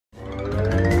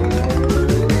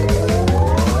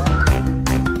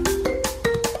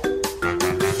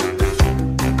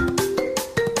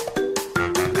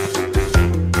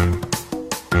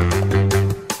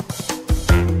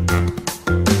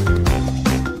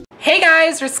Hey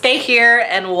guys, Risque here,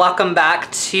 and welcome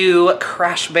back to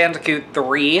Crash Bandicoot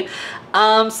 3.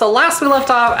 So last we left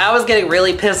off, I was getting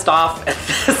really pissed off at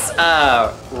this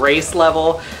race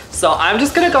level. So I'm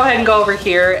just gonna go ahead and go over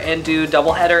here and do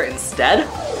doubleheader instead.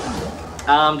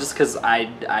 Just because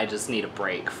I just need a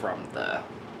break from the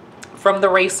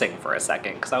racing for a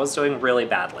second, because I was doing really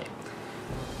badly.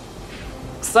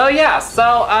 So yeah,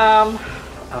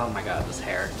 oh my god, this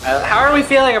hair. How are we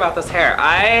feeling about this hair?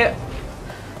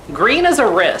 Green is a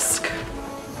risk.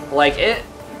 Like, it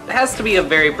has to be a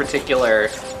very particular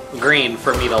green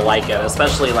for me to like it,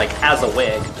 especially like as a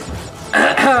wig.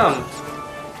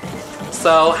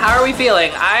 So how are we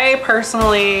feeling? I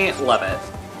personally love it.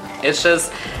 It's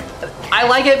just, I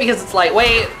like it because it's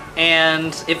lightweight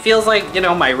and it feels like, you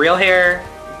know, my real hair.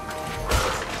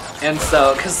 And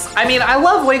so, cause I mean, I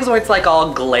love wigs where it's like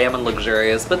all glam and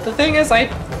luxurious, but the thing is,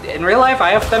 in real life,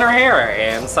 I have thinner hair,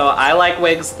 and so I like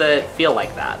wigs that feel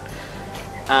like that.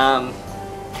 I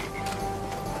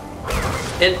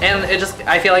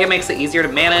feel like it makes it easier to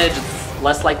manage, it's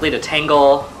less likely to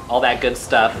tangle, all that good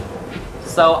stuff.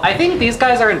 So I think these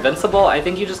guys are invincible. I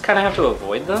think you just kind of have to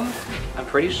avoid them. I'm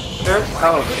pretty sure.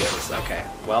 Oh, Jesus. Okay.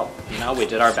 Well, you know, we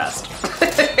did our best.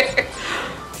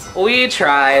 We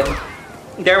tried.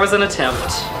 There was an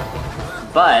attempt,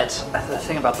 but the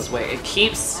thing about this wig,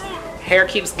 hair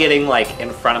keeps getting like in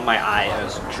front of my eye and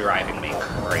it's driving me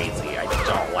crazy. I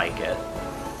don't like it.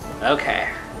 Okay.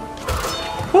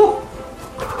 Whew.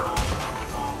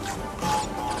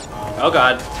 Oh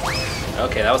god.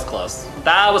 Okay, that was close.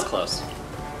 That was close.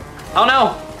 Oh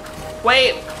no!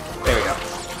 Wait! There we go.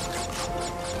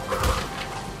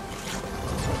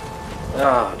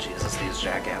 Oh, Jesus, these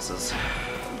jackasses.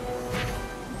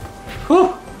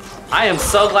 Whew! I am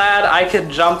so glad I could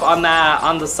jump on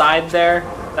the side there.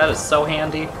 That is so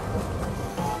handy.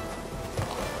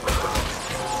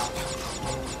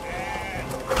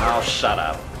 Oh, shut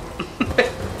up.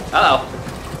 Uh-oh.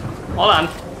 Hold on.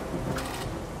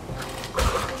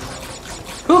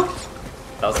 Whew!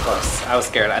 That was close. I was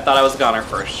scared. I thought I was a goner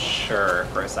for sure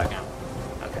for a second.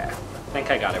 Okay. I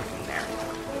think I got everything there.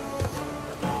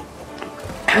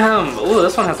 Ooh,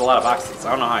 this one has a lot of boxes.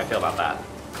 I don't know how I feel about that.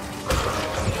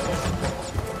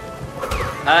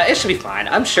 It should be fine.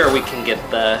 I'm sure we can get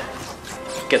the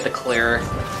clear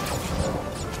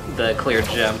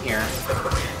gem here.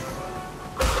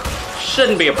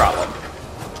 Shouldn't be a problem.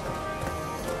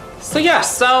 So yeah,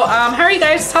 how are you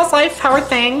guys? How's life? How are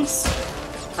things?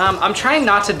 I'm trying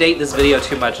not to date this video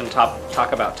too much and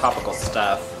talk about topical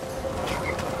stuff.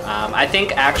 I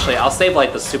think actually I'll save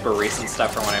like the super recent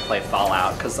stuff for when I play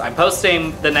Fallout, because I'm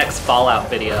posting the next Fallout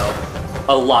video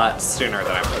a lot sooner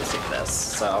than I'm posting this,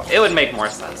 so it would make more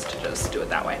sense to just do it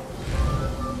that way.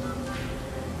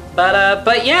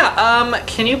 But yeah,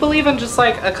 can you believe in just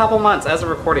like a couple months as of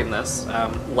recording this,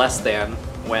 less than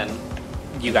when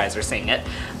you guys are seeing it,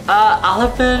 I'll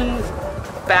have been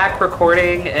back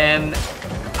recording and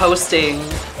posting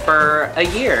for a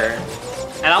year.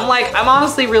 And I'm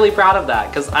honestly really proud of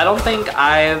that, because I don't think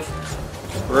I've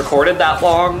recorded that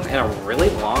long in a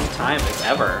really long time, if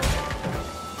ever.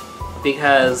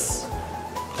 Because,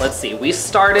 let's see, we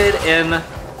started in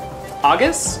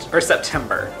August or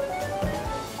September?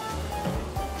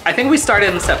 I think we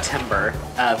started in September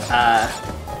of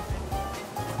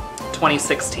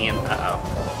 2016. Uh-oh.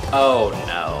 Oh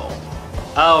no.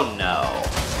 Oh no.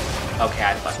 Okay,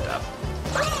 I fucked up.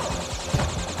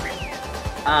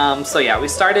 So yeah, we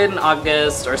started in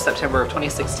August or September of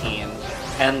 2016,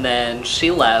 and then she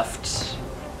left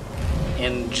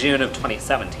in June of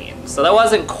 2017. So that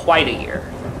wasn't quite a year.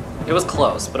 It was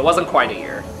close, but it wasn't quite a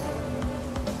year.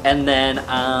 And then,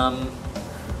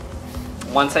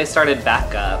 once I started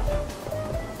back up,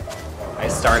 I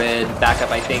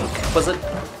think, was it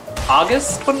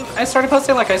August when I started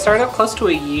posting? Like, I started up close to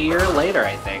a year later,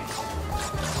 I think.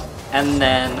 And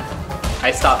then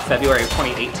I stopped February of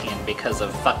 2018 because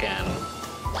of fucking,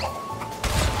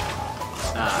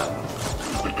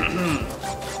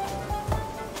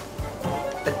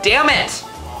 damn it!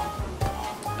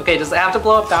 Okay, does it have to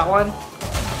blow up that one?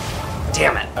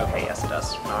 Damn it. Okay, yes it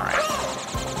does. Alright.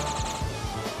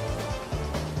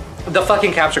 The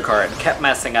fucking capture card kept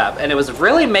messing up, and it was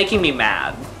really making me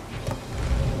mad.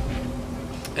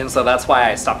 And so that's why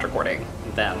I stopped recording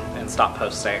then and stopped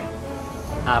posting.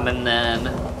 And then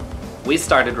we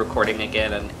started recording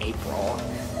again in April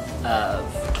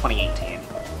of 2018.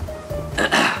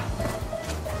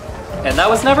 And that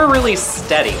was never really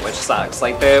steady, which sucks.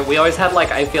 Like, we always had, like,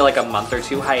 I feel like a month or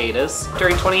two hiatus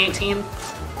during 2018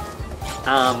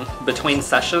 between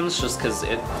sessions, just because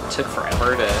it took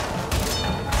forever to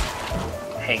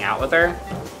hang out with her.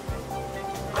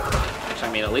 Which,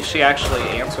 I mean, at least she actually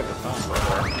answered the phone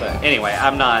before. But anyway,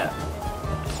 I'm not...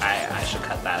 I should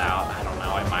cut that out. I don't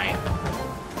know, I might.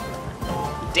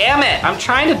 Damn it! I'm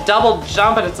trying to double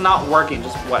jump and it's not working.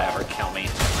 Just whatever, kill me.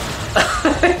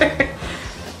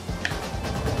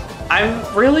 I'm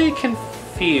really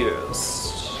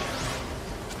confused.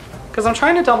 Because I'm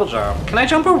trying to double jump. Can I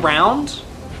jump around?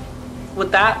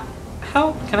 Would that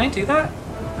help? Can I do that?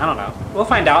 I don't know. We'll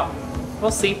find out.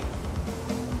 We'll see.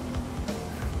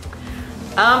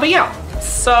 But yeah.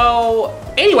 So,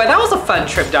 anyway, that was a fun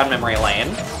trip down memory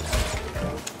lane.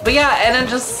 But yeah, and then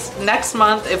just next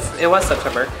month, if it was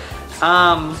September,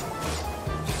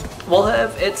 we'll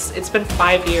have, it's been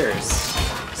 5 years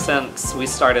since we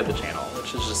started the channel,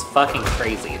 which is just fucking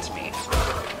crazy to me.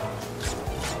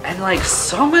 And like,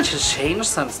 so much has changed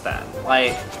since then.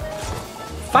 Like,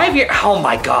 5 years, oh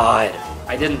my god.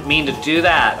 I didn't mean to do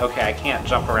that. Okay, I can't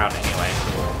jump around anyway.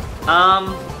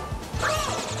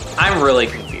 I'm really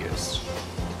confused.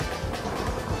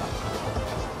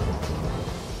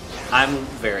 I'm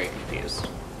very confused.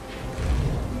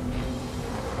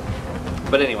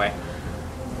 But anyway,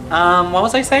 what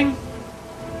was I saying?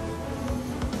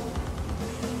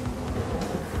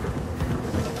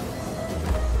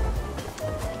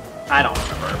 I don't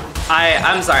remember.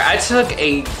 I'm sorry, I took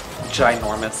a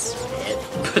ginormous hit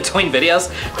between videos,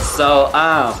 so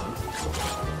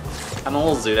I'm a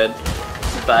little zooted,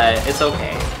 but it's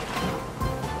okay.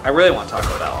 I really want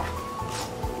Taco Bell.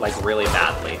 Like, really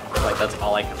badly. Like, that's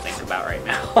all I can think about right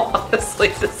now. Honestly,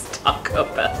 this Taco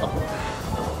Bell.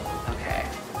 Okay.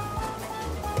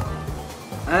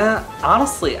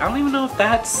 Honestly, I don't even know if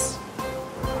that's...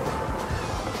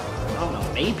 I don't know,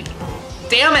 maybe.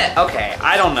 Damn it! Okay,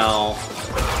 I don't know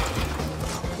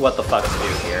what the fuck to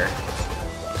do here.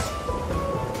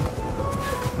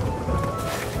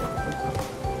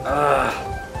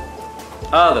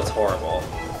 Oh, that's horrible.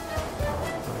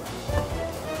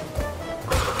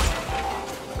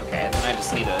 Okay, and then I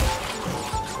just need to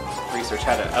research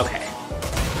how to... Okay.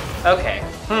 Okay.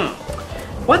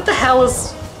 What the hell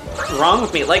is wrong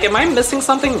with me? Like, am I missing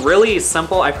something really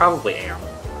simple? I probably am.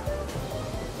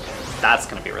 That's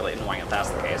gonna be really annoying if that's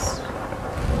the case.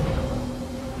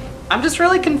 I'm just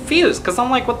really confused, because I'm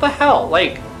like, what the hell?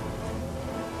 Like,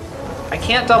 I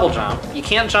can't double jump. You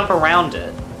can't jump around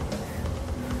it.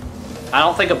 I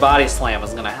don't think a body slam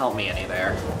is gonna help me any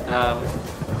there.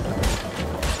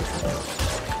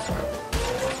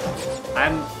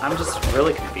 I'm just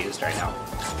really confused right now.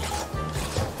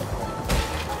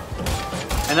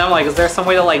 And I'm like, is there some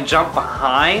way to like jump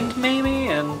behind maybe?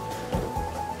 And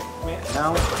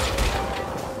no?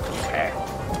 Okay.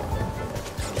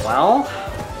 Well,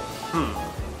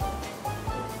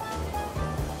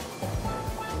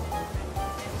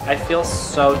 I feel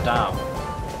so dumb.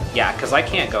 Yeah, because I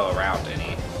can't go around in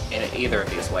either of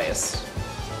these ways.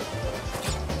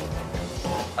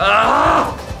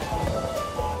 Ugh!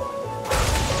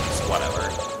 Just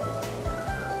whatever.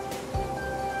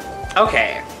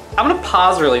 Okay, I'm gonna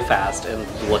pause really fast and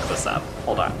look this up.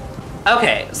 Hold on.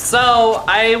 Okay, so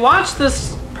I watched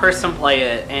this person play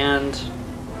it and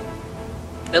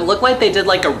it looked like they did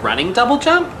like a running double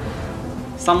jump.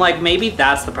 So I'm like, maybe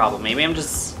that's the problem. Maybe I'm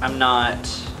not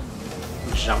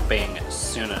jumping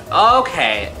soon enough.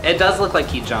 Okay, it does look like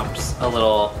he jumps a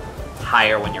little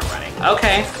higher when you're running.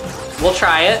 Okay, we'll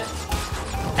try it.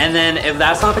 And then if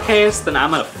that's not the case, then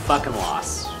I'm at a fucking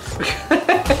loss.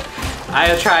 I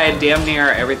have tried damn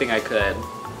near everything I could.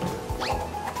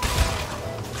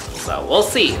 So we'll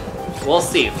see. We'll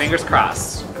see, fingers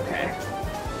crossed. Okay.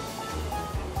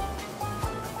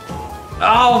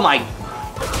 Oh my.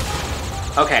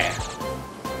 Okay.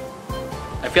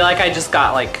 I feel like I just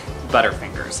got like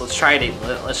Butterfingers. Let's try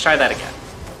that again.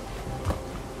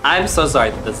 I'm so sorry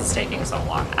that this is taking so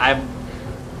long. I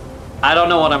don't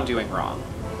know what I'm doing wrong.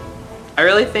 I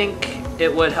really think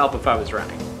it would help if I was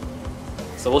running.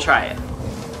 So we'll try it.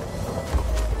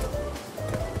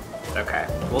 Okay,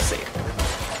 we'll see.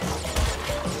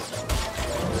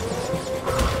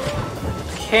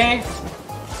 Okay.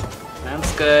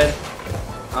 That's good.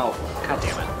 Oh, god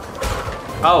damn it.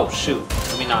 Oh, shoot.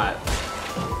 Let me not.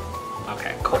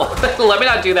 Okay, cool. Let me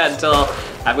not do that until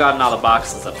I've gotten all the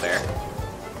boxes up there.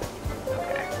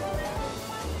 Okay.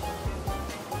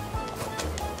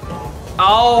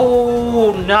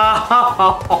 Oh, no!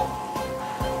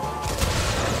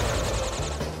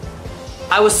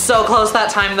 I was so close that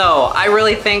time, though. I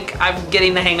really think I'm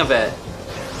getting the hang of it.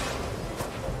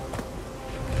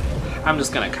 I'm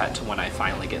just gonna cut to when I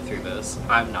finally get through this.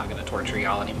 I'm not gonna torture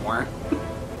y'all anymore.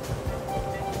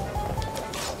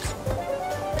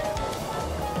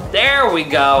 There we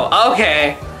go.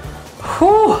 Okay.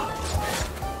 Whew.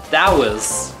 That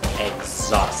was exhausting.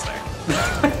 exhausting.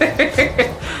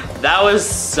 That was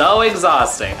so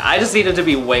exhausting. I just needed to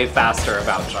be way faster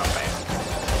about jumping.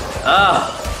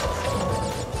 Ugh.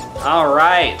 All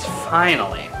right,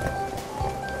 finally.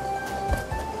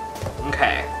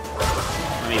 Okay.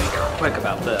 Let me be quick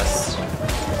about this.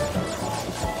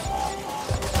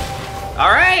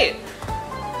 All right.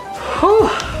 Whew.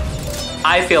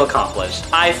 I feel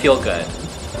accomplished. I feel good.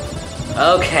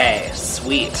 Okay,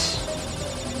 sweet.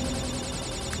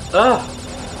 Ugh.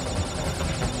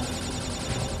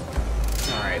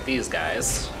 All right, these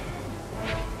guys.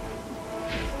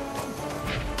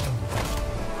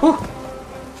 Whew.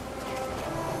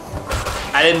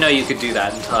 I didn't know you could do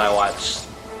that until I watched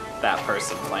that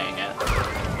person playing it.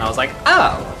 And I was like,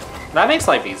 oh, that makes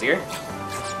life easier.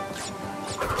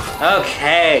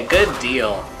 Okay, good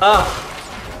deal. Oh.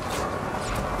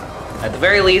 At the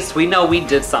very least, we know we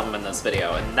did something in this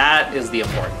video, and that is the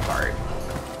important part.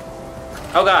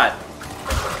 Oh god.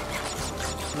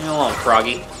 Leave me alone,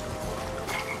 froggy.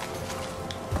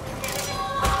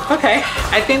 Okay,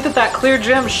 I think that clear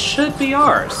gem should be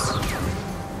ours.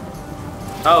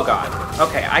 Oh god.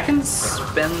 Okay, I can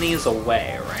spin these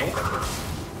away, right?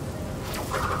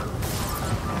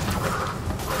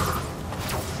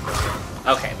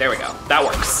 Okay, there we go. That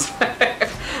works.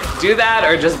 Do that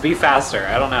or just be faster.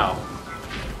 I don't know.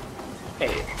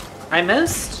 Hey, I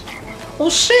missed? Well,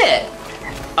 shit!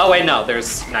 Oh, wait, no.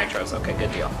 There's nitros. Okay,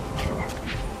 good deal.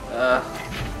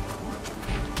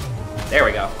 There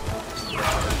we go.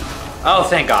 Oh,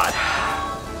 thank God.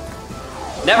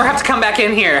 Never have to come back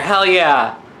in here. Hell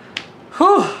yeah.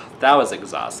 Whew. That was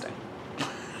exhausting.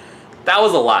 That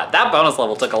was a lot. That bonus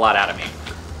level took a lot out of me.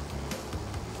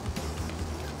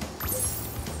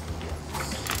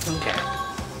 Okay.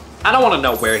 I don't want to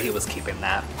know where he was keeping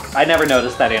that. I never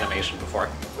noticed that animation before.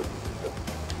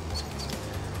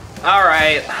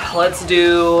 Alright, let's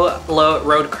do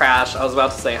Road Crash. I was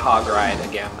about to say Hog Ride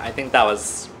again. I think that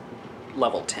was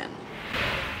level 10.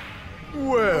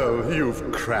 Well,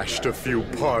 you've crashed a few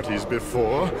parties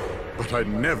before, but I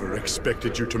never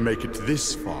expected you to make it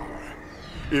this far.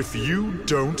 If you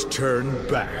don't turn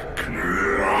back...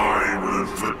 I will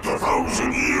inflict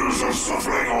 1,000 years of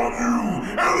suffering on you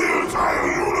and the entire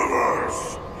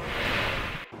universe!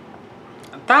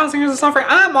 1,000 years of suffering?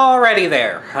 I'm already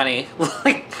there, honey.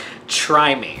 Like,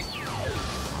 try me.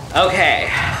 Okay,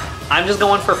 I'm just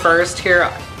going for first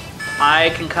here.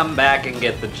 I can come back and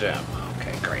get the gem.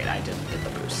 Okay, great, I didn't get the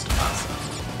boost.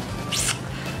 Awesome.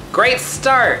 Great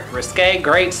start, Risque,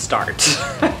 great start.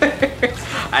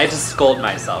 I just scold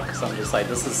myself because I'm just like,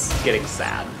 this is getting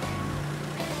sad.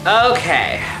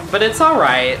 Okay, but it's all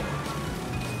right.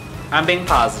 I'm being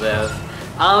positive.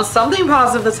 Something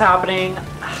positive that's happening.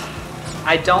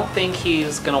 I don't think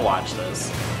he's gonna watch this.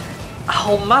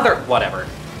 Oh, mother, whatever.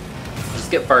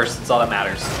 Just get first, it's all that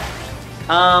matters.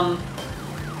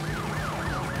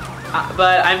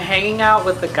 But I'm hanging out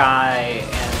with the guy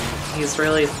and he's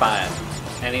really fun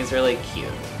and he's really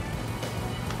cute.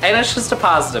 And it's just a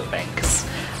positive thing, because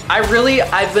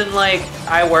I've been like,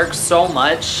 I work so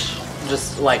much,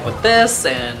 just like with this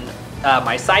and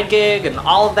my side gig and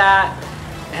all of that,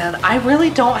 and I really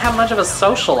don't have much of a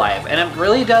social life, and it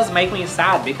really does make me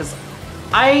sad because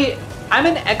I'm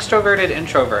an extroverted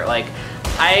introvert. Like,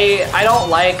 I don't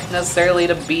like necessarily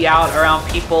to be out around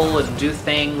people and do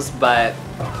things, but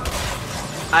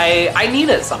I need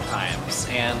it sometimes,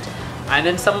 and I'm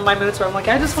in some of my moods where I'm like,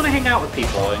 I just want to hang out with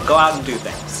people and go out and do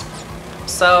things.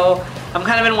 So I'm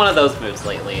kind of in one of those moods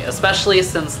lately, especially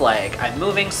since like I'm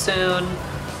moving soon,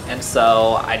 and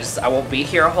so I won't be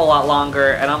here a whole lot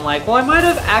longer, and I'm like, well, I might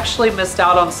have actually missed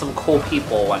out on some cool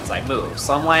people once I move.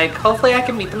 So I'm like, hopefully I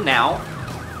can meet them now,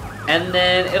 and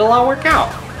then it'll all work out.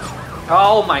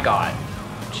 Oh my god.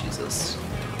 Jesus.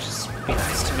 Just be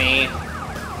nice to me.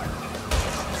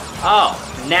 Oh,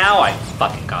 now I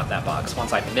fucking got that box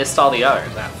once I missed all the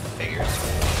others. That figures.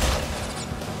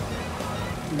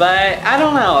 But I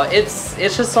don't know, it's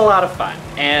just a lot of fun,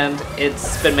 and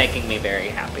it's been making me very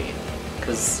happy.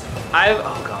 Because I've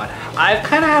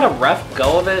kind of had a rough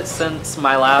go of it since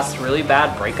my last really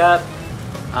bad breakup.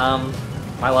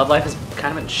 My love life has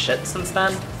kind of been shit since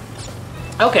then.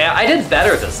 Okay, I did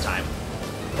better this time.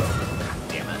 God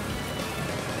damn it.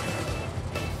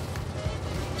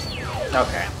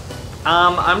 Okay.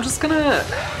 I'm just gonna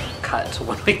cut to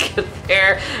when we get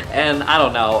there, and I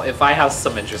don't know, if I have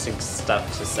some interesting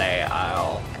stuff to say,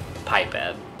 I'll pipe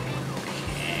in.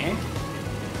 Okay.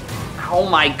 Oh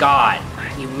my god,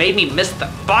 you made me miss the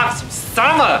box, you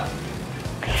son of a...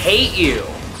 I hate you.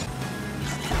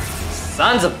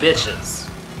 Sons of bitches.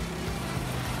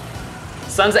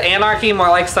 Sons of anarchy, more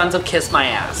like sons of kiss my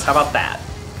ass. How about that?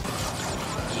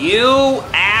 You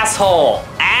asshole!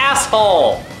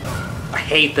 Asshole! I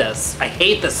hate this. I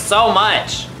hate this so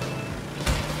much.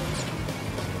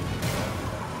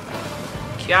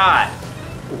 God.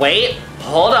 Wait.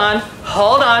 Hold on.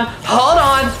 Hold on. Hold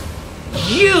on.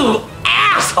 You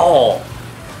asshole!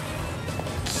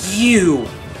 You.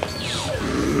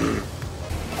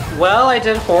 Well, I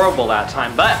did horrible that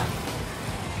time, but...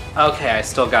 Okay, I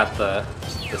still got the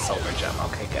silver gem.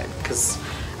 Okay, good. Because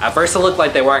at first it looked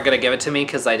like they weren't going to give it to me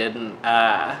because I didn't,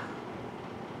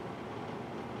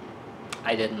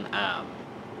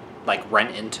 like, run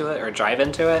into it or drive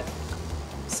into it.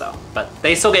 So, but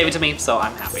they still gave it to me, so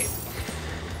I'm happy.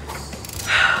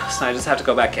 So I just have to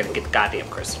go back in and get the goddamn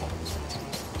crystal.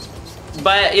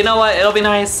 But you know what? It'll be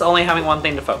nice only having one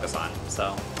thing to focus on.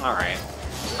 So, all right.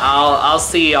 I'll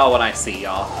see y'all when I see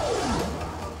y'all.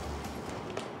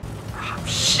 Oh,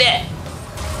 shit!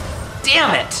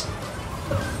 Damn it!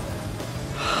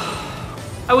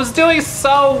 I was doing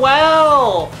so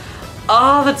well!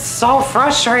 Oh, that's so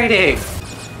frustrating!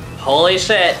 Holy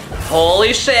shit!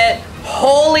 Holy shit!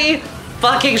 Holy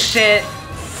fucking shit!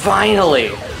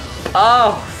 Finally!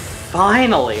 Oh,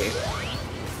 finally!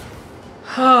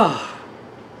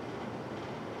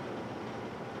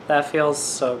 That feels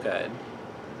so good.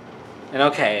 And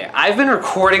okay, I've been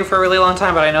recording for a really long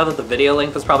time, but I know that the video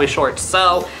length is probably short,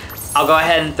 so I'll go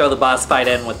ahead and throw the boss fight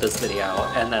in with this video,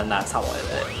 and then that's how I'll end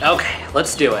it. Okay,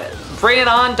 let's do it. Bring it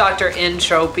on, Dr.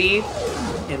 Tropy.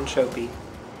 Tropy.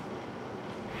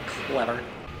 Clever.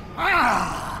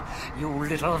 Ah, you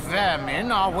little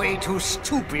vermin are way too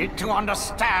stupid to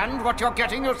understand what you're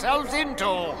getting yourselves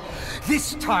into.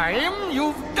 This time,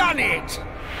 you've done it.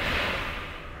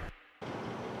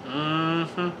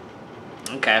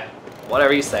 Okay,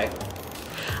 whatever you say.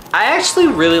 I actually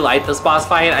really like this boss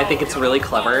fight. I think it's really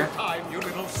clever. Time, you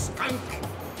little skunk.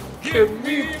 Give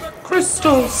me the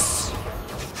crystals.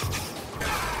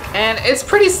 And it's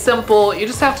pretty simple. You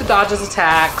just have to dodge his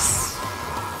attacks.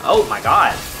 Oh my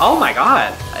god. Oh my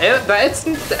god.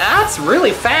 That's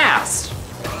really fast.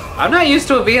 I'm not used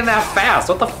to it being that fast.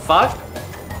 What the fuck?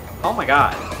 Oh my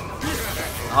god.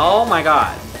 Oh my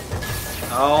god.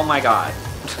 Oh my god.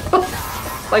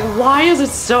 Like, why is it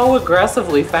so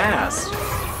aggressively fast?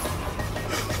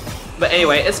 But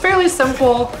anyway, it's fairly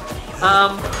simple.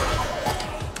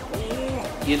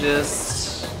 You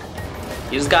just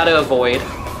gotta avoid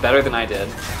better than I did.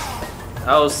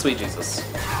 Oh, sweet Jesus.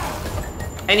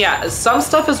 And yeah, some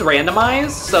stuff is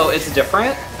randomized, so it's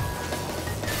different.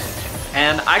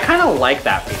 And I kind of like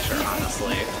that feature,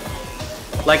 honestly.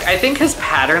 Like, I think his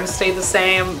patterns stay the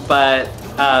same, but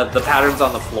the patterns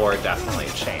on the floor definitely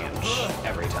change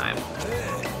every time.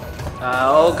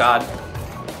 Oh god.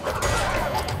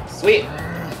 Sweet.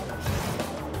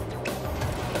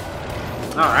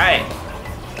 Alright.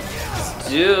 Let's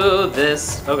do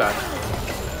this. Oh god.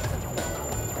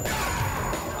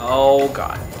 Oh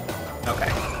god.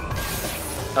 Okay.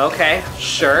 Okay,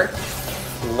 sure.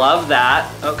 Love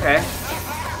that. Okay.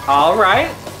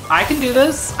 Alright. I can do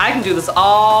this. I can do this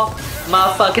all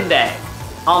motherfucking day.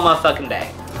 All motherfucking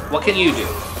day. What can you do?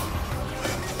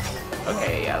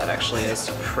 Okay, yeah, that actually is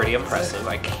pretty impressive.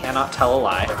 I cannot tell a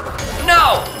lie.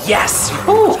 No! Yes!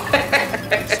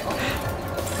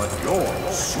 But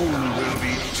yours soon will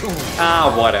be too.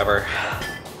 Ah, whatever.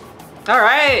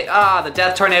 Alright, the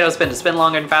death tornado spin to spin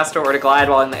longer and faster or to glide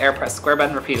while in the air, press square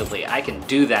button repeatedly. I can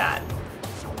do that.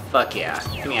 Fuck yeah.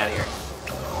 Get me out of here.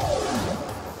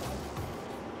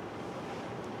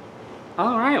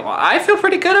 Alright, well, I feel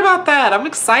pretty good about that. I'm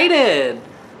excited.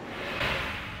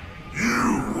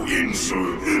 You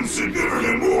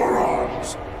insignificant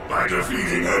morons! By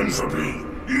defeating Entropy,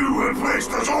 you have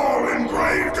placed us all in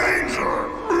grave danger!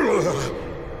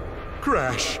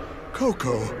 Crash,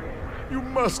 Coco, you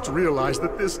must realize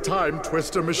that this time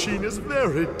twister machine is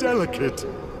very delicate.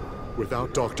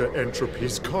 Without Dr.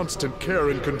 Entropy's constant care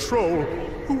and control,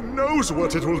 who knows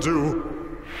what it will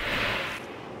do?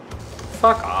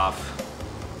 Fuck off.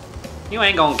 You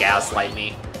ain't gonna gaslight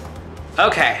me.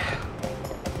 Okay.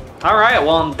 Alright,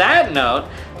 well on that note,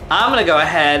 I'm gonna go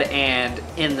ahead and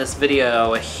end this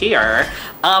video here.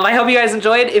 I hope you guys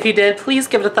enjoyed. If you did, please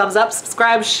give it a thumbs up,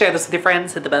 subscribe, share this with your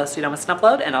friends, hit the bell so you don't miss an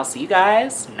upload, and I'll see you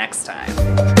guys next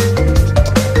time.